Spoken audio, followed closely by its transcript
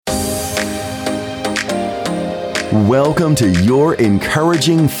Welcome to your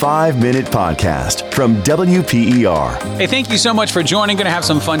encouraging 5-minute podcast from WPER. Hey, thank you so much for joining. Going to have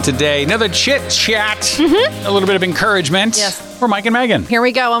some fun today. Another chit chat, a little bit of encouragement. Yes. For Mike and Megan. Here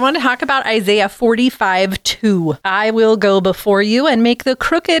we go. I want to talk about Isaiah 45:2. I will go before you and make the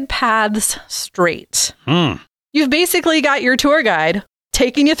crooked paths straight. You've basically got your tour guide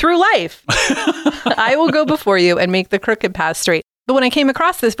taking you through life. I will go before you and make the crooked paths straight. But when I came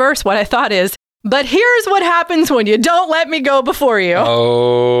across this verse, what I thought is, but here's what happens when you don't let me go before you.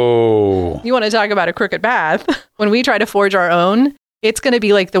 Oh. You want to talk about a crooked path? When we try to forge our own, it's going to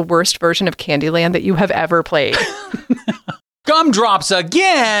be like the worst version of Candyland that you have ever played. Gumdrops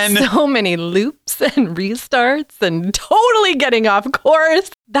again. So many loops and restarts and totally getting off course.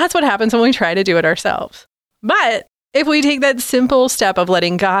 That's what happens when we try to do it ourselves. But if we take that simple step of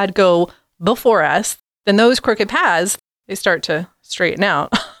letting God go before us, then those crooked paths, they start to straighten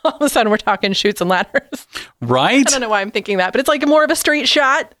out. All of a sudden, we're talking chutes and ladders. Right? I don't know why I'm thinking that, but it's like more of a straight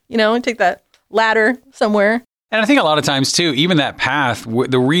shot, and take that ladder somewhere. And I think a lot of times, too, even that path,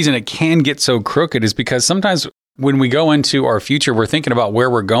 the reason it can get so crooked is because sometimes when we go into our future, we're thinking about where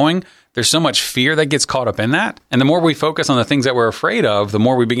we're going. There's so much fear that gets caught up in that. And the more we focus on the things that we're afraid of, the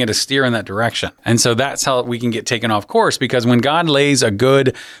more we begin to steer in that direction. And so that's how we can get taken off course, because when God lays a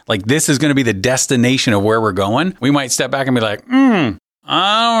good, like this is going to be the destination of where we're going, we might step back and be like,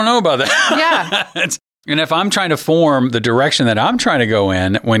 I don't know about that. Yeah. And if I'm trying to form the direction that I'm trying to go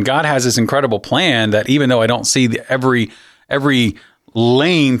in, when God has this incredible plan that even though I don't see every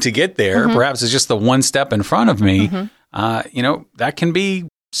lane to get there, perhaps it's just the one step in front of me, that can be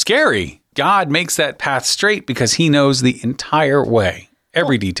scary. God makes that path straight because he knows the entire way,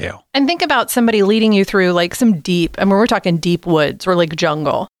 every detail. And think about somebody leading you through like some deep, we're talking deep woods or like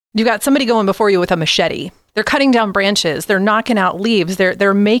jungle. You've got somebody going before you with a machete. They're cutting down branches. They're knocking out leaves.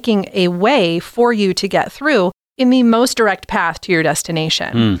 They're making a way for you to get through in the most direct path to your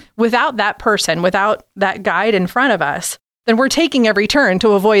destination. Without that person, without that guide in front of us, then we're taking every turn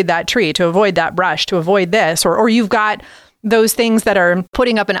to avoid that tree, to avoid that brush, to avoid this, or you've got those things that are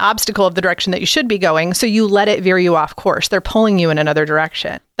putting up an obstacle of the direction that you should be going, so you let it veer you off course. They're pulling you in another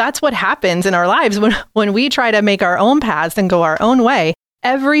direction. That's what happens in our lives when we try to make our own paths and go our own way.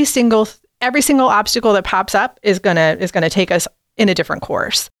 Every single obstacle that pops up is gonna take us in a different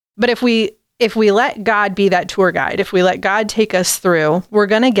course. But if we let God be that tour guide, if we let God take us through, we're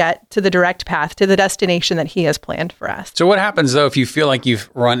going to get to the direct path to the destination that he has planned for us. So what happens though if you feel like you've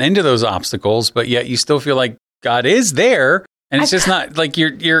run into those obstacles, but yet you still feel like God is there, and it's just not like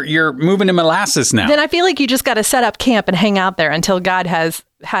you're moving to molasses now? Then I feel like you just got to set up camp and hang out there until God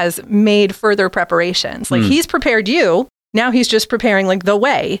has made further preparations. Like he's prepared you. Now he's just preparing like the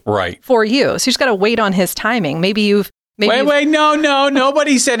way for you. So you just got to wait on his timing. Wait, no.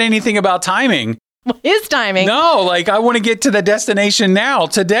 Nobody said anything about timing. His timing. No, like I want to get to the destination now,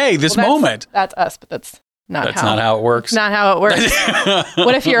 today, this moment. That's us, but that's not how it works. Not how it works.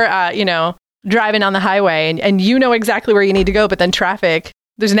 What if you're, driving on the highway and you know exactly where you need to go, but then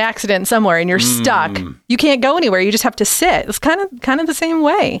there's an accident somewhere and you're stuck. You can't go anywhere. You just have to sit. It's kind of the same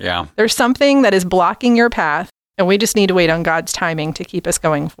way. Yeah. There's something that is blocking your path, and we just need to wait on God's timing to keep us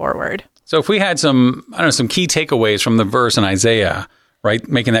going forward. So if we had some key takeaways from the verse in Isaiah, right,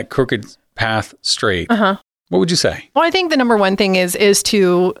 making that crooked path straight, what would you say? Well, I think the number one thing is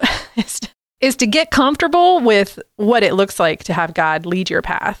to get comfortable with what it looks like to have God lead your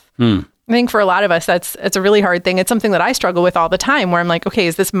path. I think for a lot of us, it's a really hard thing. It's something that I struggle with all the time, where I'm like, okay,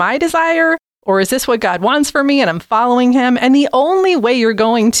 is this my desire, or is this what God wants for me, and I'm following him? And the only way you're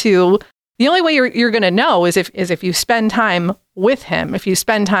going to know is if you spend time with him, if you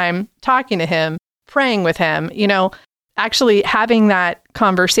spend time talking to him, praying with him, actually having that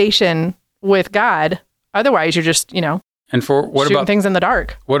conversation with God. Otherwise, you're just, and for what shooting about things in the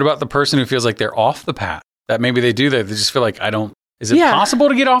dark. What about the person who feels like they're off the path? That maybe they do that. They just feel like, is it possible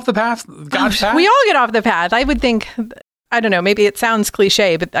to get off the path, God's path? We all get off the path. I would think, I don't know, maybe it sounds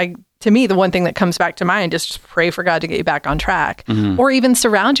cliche, but to me, the one thing that comes back to mind is just pray for God to get you back on track, or even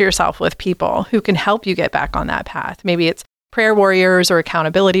surround yourself with people who can help you get back on that path. Maybe it's prayer warriors or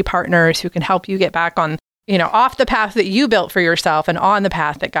accountability partners who can help you get back on, off the path that you built for yourself and on the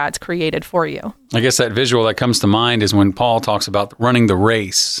path that God's created for you. I guess that visual that comes to mind is when Paul talks about running the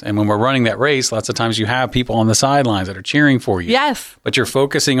race. And when we're running that race, lots of times you have people on the sidelines that are cheering for you. Yes. But you're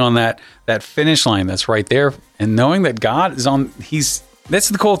focusing on that finish line that's right there, and knowing that God is that's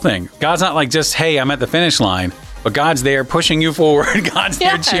the cool thing. God's not like just, hey, I'm at the finish line, but God's there pushing you forward. God's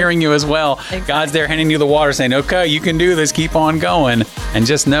there cheering you as well. Exactly. God's there handing you the water saying, okay, you can do this. Keep on going. And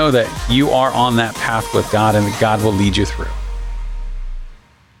just know that you are on that path with God, and that God will lead you through.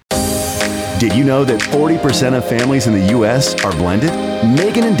 Did you know that 40% of families in the U.S. are blended?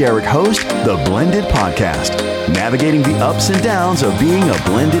 Megan and Derek host the Blended Podcast, navigating the ups and downs of being a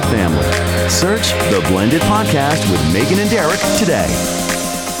blended family. Search the Blended Podcast with Megan and Derek today.